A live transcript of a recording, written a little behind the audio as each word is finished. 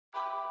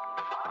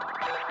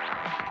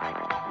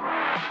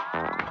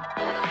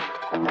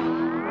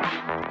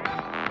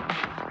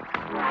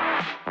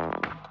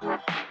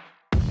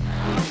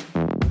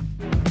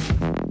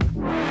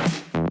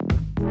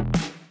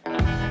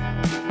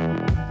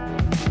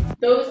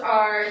Those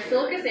are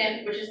silica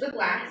sand, which is the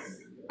glass,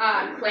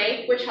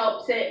 clay, which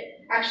helps it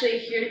actually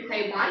adhere to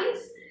clay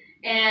bodies,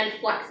 and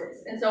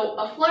fluxes. And so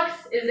a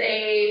flux is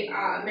a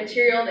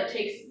material that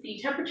takes the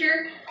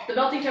temperature, the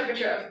melting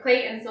temperature of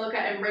clay and silica,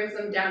 and brings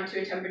them down to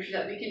a temperature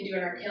that we can do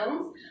in our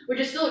kilns, which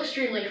is still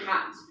extremely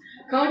hot.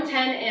 Cone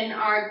 10 in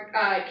our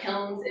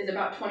kilns is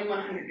about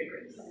 2100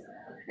 degrees.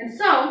 And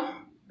so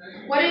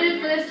what I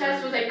did for this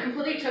test was I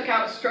completely took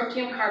out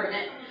strontium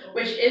carbonate,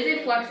 which is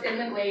a flux in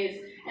the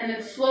glaze, and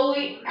then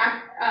slowly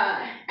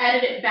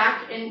added it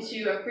back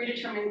into a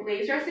predetermined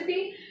glaze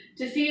recipe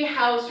to see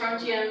how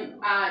strontium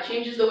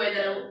changes the way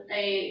that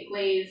a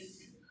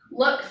glaze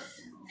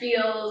looks,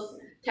 feels,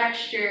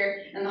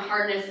 texture, and the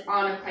hardness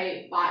on a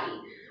clay body.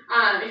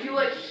 If you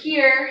look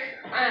here,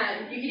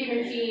 you can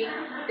even see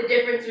the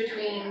difference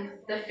between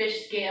the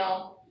fish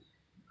scale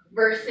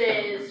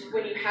versus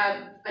when you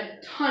have a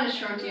ton of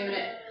strontium in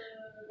it,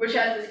 which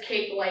has this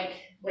cake-like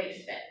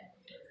glaze fit.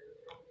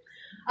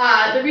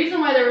 The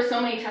reason why there were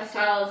so many test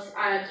styles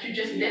to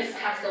just this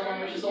test alone,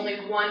 which is only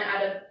one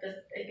out of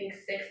the, I think,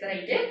 6 that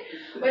I did,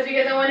 was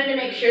because I wanted to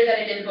make sure that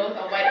I did both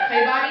a white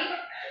clay body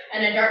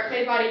and a dark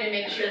clay body to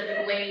make sure that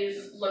the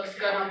glaze looks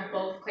good on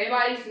both clay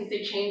bodies, since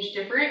they change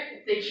different.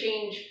 They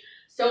change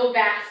so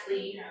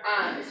vastly,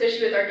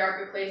 especially with our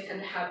darker clays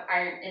tend to have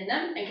iron in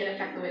them and can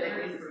affect the way that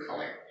glaze is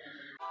colored.